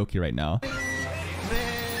karaoke right now?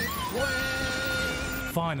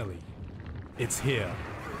 Finally, it's here.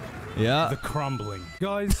 Yeah. The crumbling.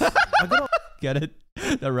 Guys, I gotta... Get it?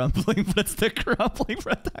 The rumbling, but it's the crumbling for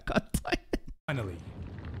Attack on Titan. Finally,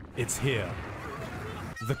 it's here.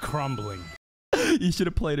 The crumbling. You should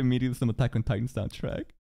have played immediately some Attack on Titan soundtrack.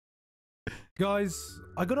 Guys,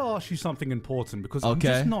 I gotta ask you something important because I'm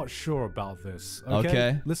just not sure about this.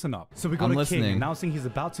 Okay? Listen up. So we got a king announcing he's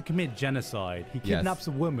about to commit genocide. He kidnaps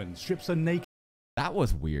a woman, strips her naked. That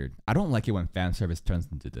was weird. I don't like it when fan service turns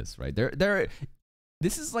into this, right?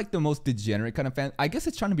 This is like the most degenerate kind of fan. I guess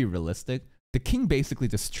it's trying to be realistic. The king basically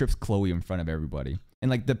just strips Chloe in front of everybody.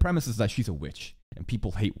 And like the premise is that she's a witch and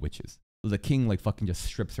people hate witches. So the king like fucking just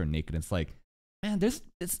strips her naked. And it's like, man,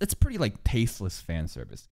 it's pretty like tasteless fan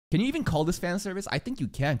service. Can you even call this fan service? I think you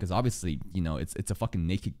can, because obviously, you know, it's a fucking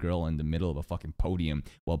naked girl in the middle of a fucking podium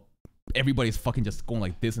while everybody's fucking just going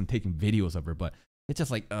like this and taking videos of her. But it's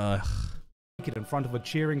just like, ugh. In front of a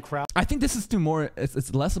cheering crowd. I think this is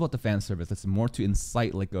it's less about the fan service. It's more to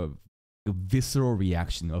incite like a visceral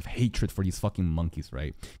reaction of hatred for these fucking monkeys,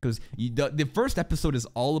 right? Because the first episode is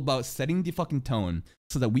all about setting the fucking tone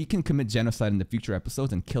so that we can commit genocide in the future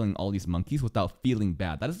episodes and killing all these monkeys without feeling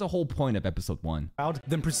bad. That is the whole point of episode 1.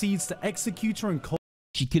 Then proceeds to execute her in cold.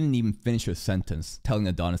 She couldn't even finish her sentence, telling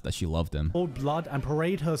Adonis that she loved him. Cold blood and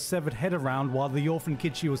parade her severed head around while the orphan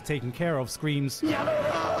kid she was taking care of screams.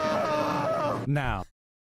 Now,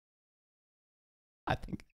 I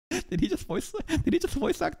think. Did he just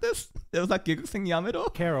voice act this? It was like Gigguks sing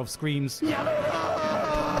Yamero? Care of screams. Now.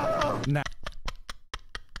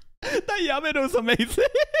 That Yamero is amazing.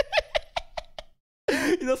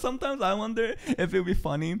 You know, sometimes I wonder if it would be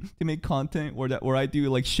funny to make content where I do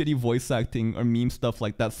like shitty voice acting or meme stuff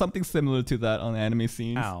like that. Something similar to that on anime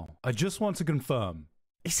scenes. Now, I just want to confirm.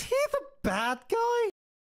 Is he the bad guy?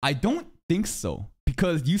 I don't think so.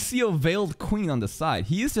 Because you see a veiled queen on the side.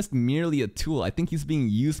 He is just merely a tool. I think he's being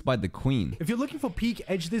used by the queen. If you're looking for peak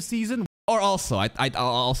edge this season... Or also,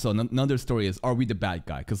 another story is, are we the bad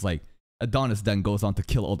guy? Because like, Adonis then goes on to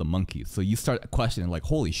kill all the monkeys. So you start questioning like,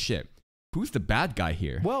 holy shit, who's the bad guy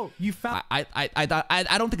here? Well, you found... I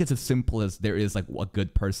don't think it's as simple as there is like a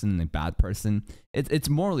good person and a bad person. It's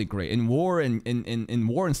morally great. In war and in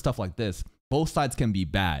war and stuff like this, both sides can be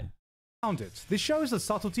bad. it. This shows the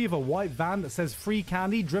subtlety of a white van that says free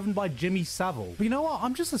candy driven by Jimmy Savile. But you know what?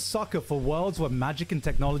 I'm just a sucker for worlds where magic and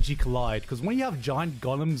technology collide, because when you have giant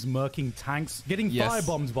golems murking tanks, getting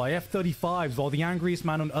firebombed by F-35s while the angriest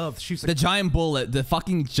man on earth shoots the giant bullet, the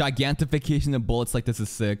fucking gigantification of bullets like this is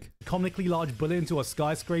sick. Comically large bullet into a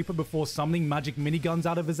skyscraper before summoning magic miniguns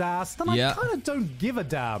out of his ass, then I kind of don't give a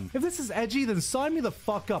damn. If this is edgy, then sign me the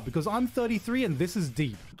fuck up, because I'm 33 and this is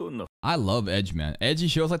deep. I love Edge, man. Edgy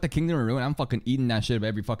shows like the Kingdom of Ruin. I'm fucking eating that shit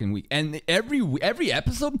every fucking week. And every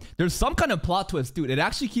episode, there's some kind of plot twist, dude. It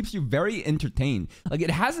actually keeps you very entertained. Like, it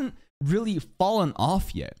hasn't really fallen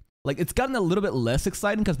off yet. Like, it's gotten a little bit less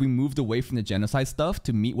exciting because we moved away from the genocide stuff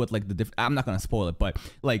to meet with like the different. I'm not gonna spoil it, but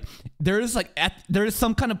like there is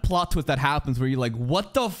some kind of plot twist that happens where you're like,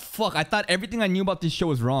 what the fuck? I thought everything I knew about this show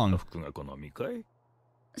was wrong.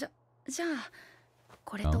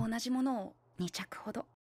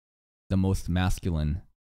 The most masculine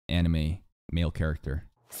anime male character.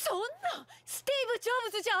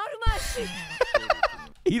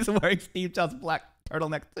 He's wearing Steve Jobs' black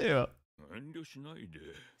turtleneck too.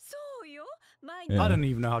 I don't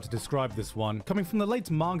even know how to describe this one. Coming from the late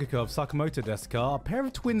mangaka of Sakamoto Desuka, a pair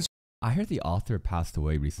of twins I heard the author passed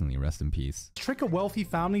away recently, rest in peace. Trick a wealthy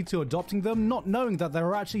family to adopting them, not knowing that there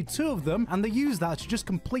are actually two of them, and they use that to just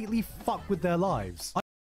completely fuck with their lives.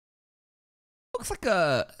 Looks like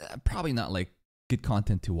a probably not like good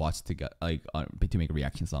content to watch to get like to make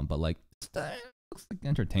reactions on, but like looks like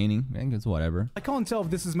entertaining. I think it's whatever. I can't tell if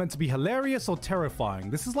this is meant to be hilarious or terrifying.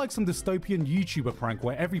 This is like some dystopian YouTuber prank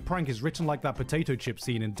where every prank is written like that potato chip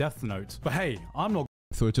scene in Death Note. But hey, I'm not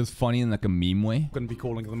so it's just funny in like a meme way. Gonna be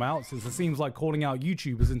calling them out, since it seems like calling out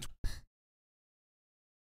YouTubers in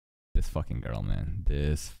this fucking girl, man.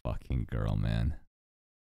 This fucking girl, man.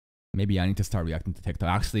 Maybe I need to start reacting to TikTok.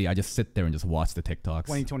 Actually, I just sit there and just watch the TikToks.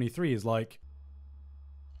 2023 is like,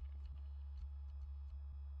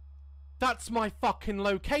 that's my fucking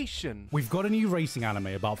location. We've got a new racing anime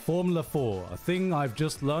about Formula 4, a thing I've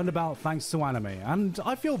just learned about thanks to anime, and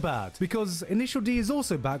I feel bad because Initial D is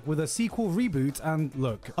also back with a sequel reboot, and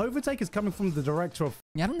look, Overtake is coming from the director of...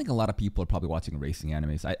 Yeah, I don't think a lot of people are probably watching racing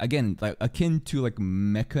animes. Again, like akin to like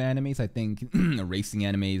mecha animes, I think racing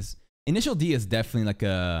animes. Initial D is definitely like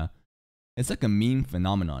a... It's like a meme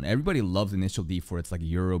phenomenon. Everybody loves Initial D for its like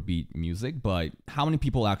Eurobeat music, but how many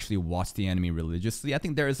people actually watch the anime religiously? I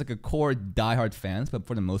think there is like a core diehard fans, but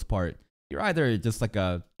for the most part, you're either just like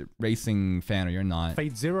a racing fan or you're not.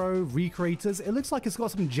 Fate Zero, Recreators, it looks like it's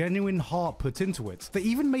got some genuine heart put into it. They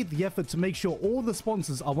even made the effort to make sure all the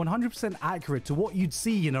sponsors are 100% accurate to what you'd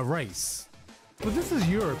see in a race. But this is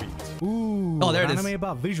Eurobeat. Ooh, oh, there it is. Anime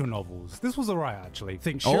about visual novels. This was alright, actually.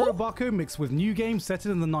 Think Shirobako mixed with new games set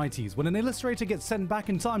in the 90s, when an illustrator gets sent back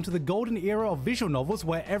in time to the golden era of visual novels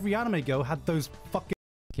where every anime girl had those fucking...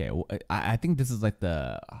 Okay, well, I think this is like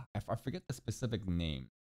the... I forget the specific name.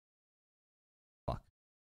 Fuck.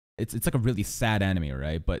 It's like a really sad anime,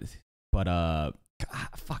 right? But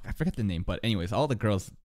fuck, I forget the name. But anyways, all the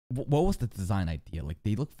girls... What was the design idea? Like,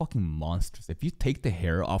 they look fucking monstrous. If you take the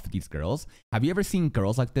hair off of these girls, have you ever seen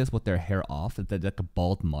girls like this with their hair off? They're like a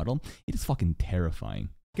bald model. It is fucking terrifying.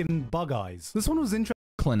 Fucking bug eyes. This one was interesting.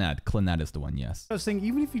 Clannad is the one, yes.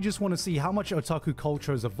 Even if you just want to see how much otaku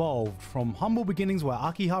culture has evolved from humble beginnings where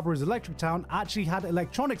Akihabara's Electric Town actually had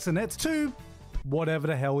electronics in it to whatever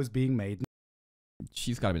the hell is being made.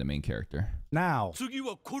 She's gotta be the main character. Now.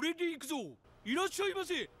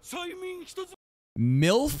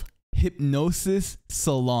 MILF Hypnosis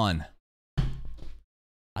Salon.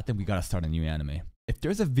 I think we gotta start a new anime. If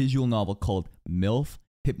there's a visual novel called MILF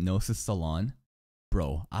Hypnosis Salon,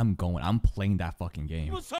 bro, I'm playing that fucking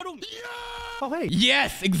game. Oh, hey.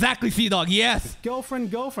 Yes, exactly, Sea-Dog, yes!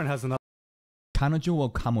 Girlfriend has another... Kanojo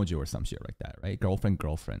or Kamojo or some shit like that, right?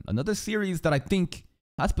 Girlfriend. Another series that I think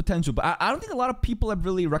has potential, but I don't think a lot of people have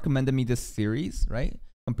really recommended me this series, right?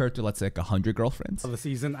 Compared to, let's say, like 100 girlfriends. Of the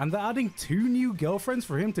season, and they're adding 2 new girlfriends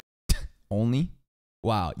for him to... Only?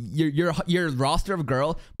 Wow, your roster of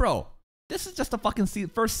girl... Bro, this is just the fucking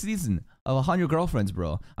first season of 100 girlfriends,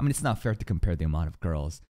 bro. I mean, it's not fair to compare the amount of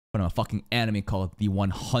girls from a fucking anime called The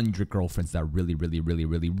 100 Girlfriends that really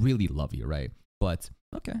love you, right? But,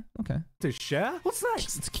 okay. To share? What's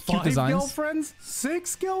next? It's cute 5 designs. girlfriends?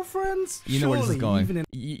 6 girlfriends? You know where this is going.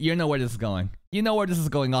 You know where this is going. You know where this is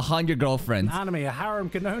going. 100 girlfriends. Anime, a harem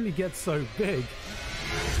can only get so big.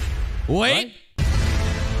 Wait. Right?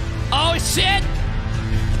 Oh, shit!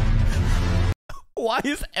 What? Why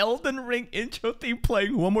is Elden Ring intro theme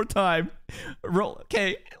playing one more time?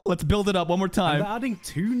 Okay, let's build it up one more time. And they're adding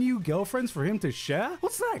 2 new girlfriends for him to share?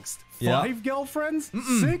 What's next? Yeah. 5 girlfriends?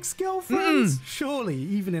 6 girlfriends? Surely,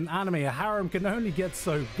 even in anime, a harem can only get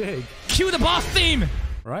so big. Cue the boss theme!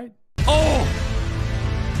 Right? Oh!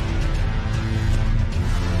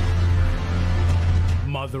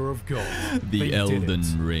 Mother of God. The They did Elden it.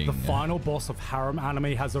 Ring. The final boss of harem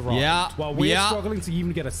anime has arrived. Yeah, While we're yeah. struggling to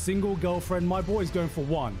even get a single girlfriend, my boy's going for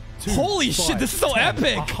 1, 2, Holy shit, 5, this is so 10.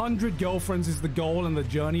 epic. 100 girlfriends is the goal, and the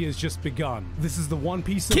journey has just begun. This is the one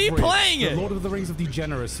piece of Keep Rift, playing the it. Lord of the Rings of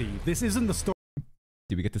Degeneracy. This isn't the story.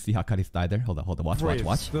 Did we get to see how Karis died there? Hold on. Watch. The Lord of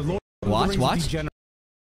Watch, the Rings watch. of Degeneracy.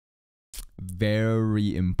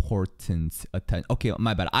 Very important attention. Okay,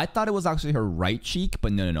 my bad. I thought it was actually her right cheek,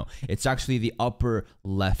 but no. It's actually the upper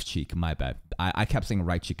left cheek. My bad. I kept saying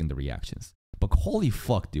right cheek in the reactions. But holy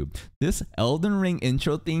fuck, dude. This Elden Ring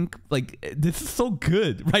intro thing, like, this is so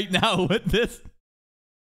good right now with this.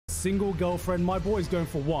 Single girlfriend, my boy's going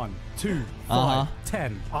for 1, 2, 5,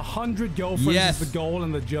 10. 100 girlfriends Yes. is the goal,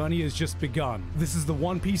 and the journey has just begun. This is the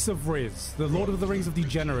one piece of Riz, the Lord of the Rings of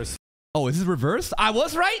Degeneracy. Oh, is this reversed? I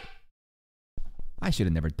was right? I should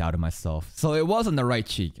have never doubted myself. So it was on the right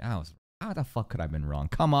cheek. How the fuck could I have been wrong?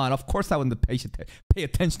 Come on, of course I wouldn't pay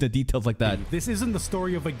attention to details like that. This isn't the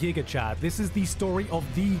story of a Giga Chad. This is the story of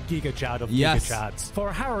the Giga Chad of Yes. Giga Chads. For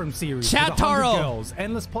a harem series Chat with 100 Taro. girls,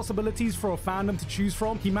 endless possibilities for a fandom to choose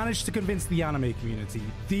from, he managed to convince the anime community,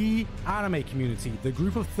 the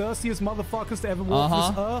group of thirstiest motherfuckers to ever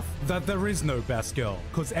walk this earth, that there is no best girl.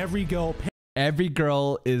 Because every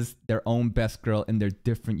girl is their own best girl in their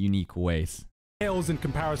different, unique ways. pales in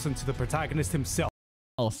comparison to the protagonist himself.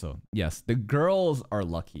 Also, yes, the girls are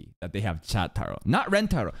lucky that they have Chat Taro, not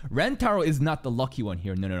Rentaro. Rentaro is not the lucky one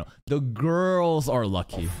here. No. The girls are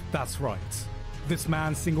lucky. That's right. This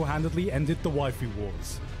man single-handedly ended the waifu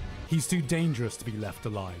wars. He's too dangerous to be left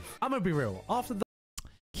alive. I'm gonna be real. After the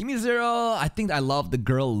Kimi Zero, I think I love the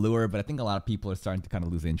girl lure, but I think a lot of people are starting to kind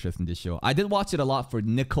of lose interest in this show. I did watch it a lot for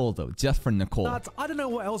Nicole, though, just for Nicole. I don't know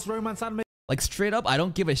what else romance anime Like, straight up, I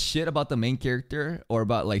don't give a shit about the main character or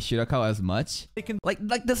about, like, Shirakawa as much.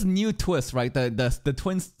 Like this new twist, right? The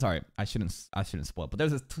twins. Sorry, I shouldn't spoil. But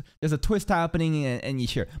there's a twist happening, and you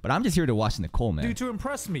sure. But I'm just here to watch Nicole, man. do to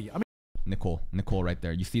impress me. I mean, Nicole, right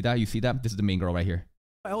there. You see that? This is the main girl right here.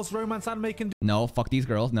 what else romance anime can No, fuck these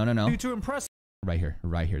girls. No. do to impress Right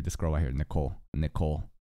here. This girl right here, Nicole.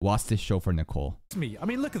 Watch this show for Nicole. me? I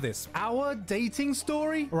mean, look at this. Our dating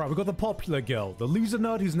story? All right, we got the popular girl, the loser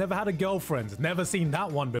nerd who's never had a girlfriend. Never seen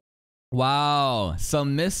that one before. Wow,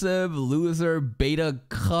 submissive, loser, beta,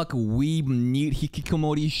 cuck, weeb, neat,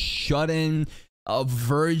 hikikomori, shut-in, a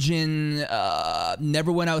virgin,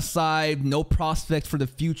 never went outside, no prospects for the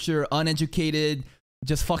future, uneducated,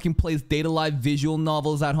 just fucking plays data live visual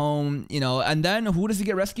novels at home, you know, and then who does he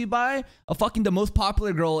get rescued by? The most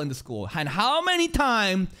popular girl in the school. And how many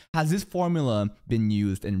times has this formula been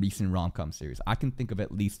used in recent rom-com series? I can think of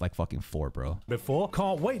at least like fucking 4, bro.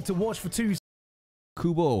 Can't wait to watch for 2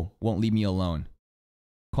 Kubo won't leave me alone.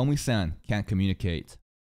 Komi-san can't communicate.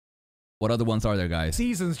 What other ones are there, guys?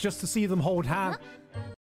 seasons just to see them hold hands.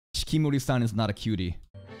 Shikimori-san is not a cutie.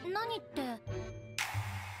 何ってエ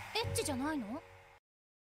ッチじゃないの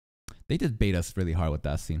They did bait us really hard with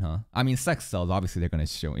that scene, huh? I mean, sex sells. Obviously, they're gonna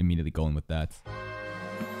show immediately going with that.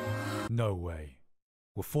 No way.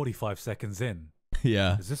 We're 45 seconds in.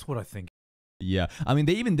 Yeah. Is this what I think? Yeah. I mean,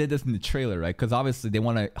 they even did this in the trailer, right? Because obviously they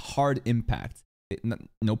want a hard impact.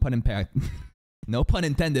 No pun impact. No pun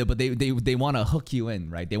intended, but they want to hook you in,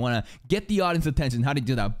 right? They want to get the audience attention. How do you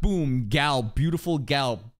do that? Boom, gal, beautiful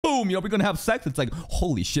gal. Boom, we're gonna have sex. It's like,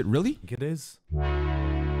 holy shit, really? I think it is.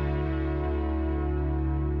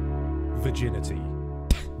 Virginity.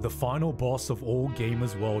 The final boss of all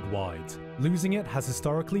gamers worldwide. Losing it has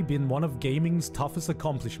historically been one of gaming's toughest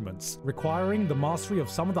accomplishments, requiring the mastery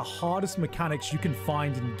of some of the hardest mechanics you can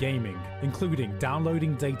find in gaming, including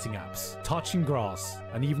downloading dating apps, touching grass,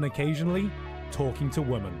 and even occasionally, talking to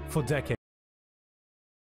women. For decades.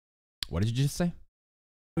 What did you just say?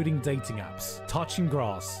 Including dating apps, touching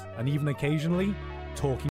grass, and even occasionally,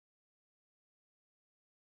 talking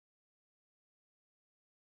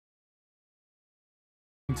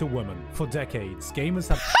to women. For decades, gamers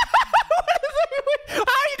have How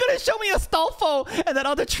are you gonna show me a Stolfo and that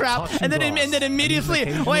other trap Touching and then grass, immediately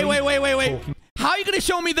and wait occasionally how are you gonna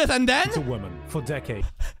show me this and then to women. For decades,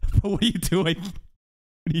 what are you doing?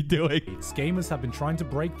 What are you doing? gamers have been trying to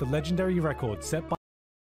break the legendary record set by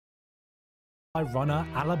runner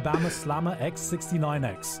Alabama Slammer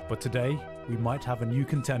X69X. But today, we might have a new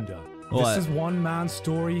contender. What? This is one man's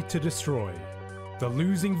story to destroy. The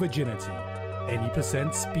losing virginity. any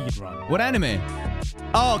percent speedrun. What anime?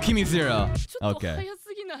 Oh, Kimi Zero. Okay.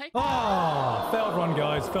 Ah, failed run,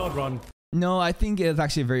 guys. Failed run. No, I think it's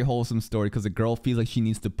actually a very wholesome story because the girl feels like she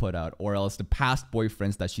needs to put out, or else the past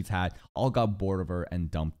boyfriends that she's had all got bored of her and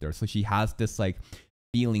dumped her. So she has this like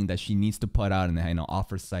feeling that she needs to put out and, you know,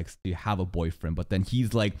 offer sex to have a boyfriend. But then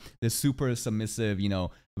he's like this super submissive, you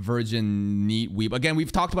know, virgin, neat weeb. Again,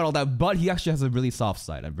 we've talked about all that, but he actually has a really soft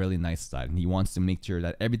side, a really nice side. And he wants to make sure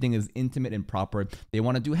that everything is intimate and proper. They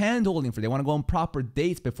want to do hand holding they want to go on proper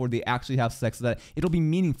dates before they actually have sex so that it'll be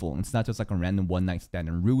meaningful. And it's not just like a random one night stand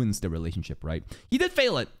and ruins the relationship, right? He did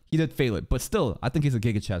fail it. He did fail it. But still, I think he's a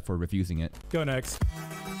Giga Chat for refusing it. Go next.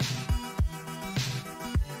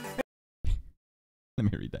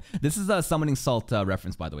 Let me read that. This is a Summoning Salt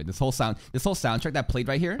reference, by the way. This whole soundtrack that played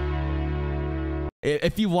right here.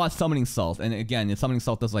 If you watch Summoning Salt, and again, Summoning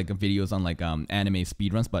Salt does like videos on like anime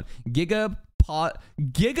speedruns, but Giga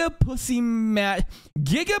Pussy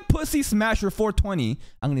Smasher 420,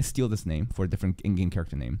 I'm gonna steal this name for a different in-game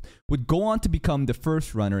character name, would go on to become the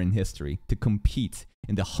first runner in history to compete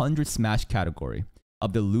in the 100 Smash category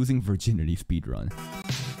of the Losing Virginity speedrun.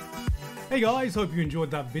 Hey guys, hope you enjoyed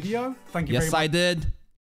that video. Thank you very much. Yes, I did.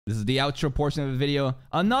 This is the outro portion of the video.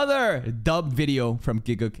 Another dub video from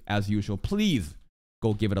Gigguks as usual. Please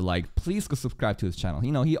go give it a like. Please go subscribe to his channel.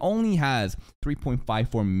 You know, he only has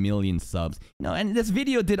 3.54 million subs. You know, and this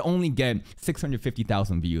video did only get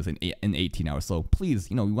 650,000 views in 18 hours. So please,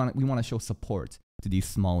 you know, we want to show support to these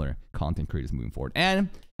smaller content creators moving forward. And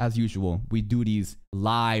as usual, we do these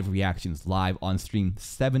live reactions live on stream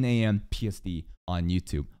 7 a.m. PST on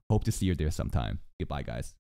YouTube. Hope to see you there sometime. Goodbye, guys.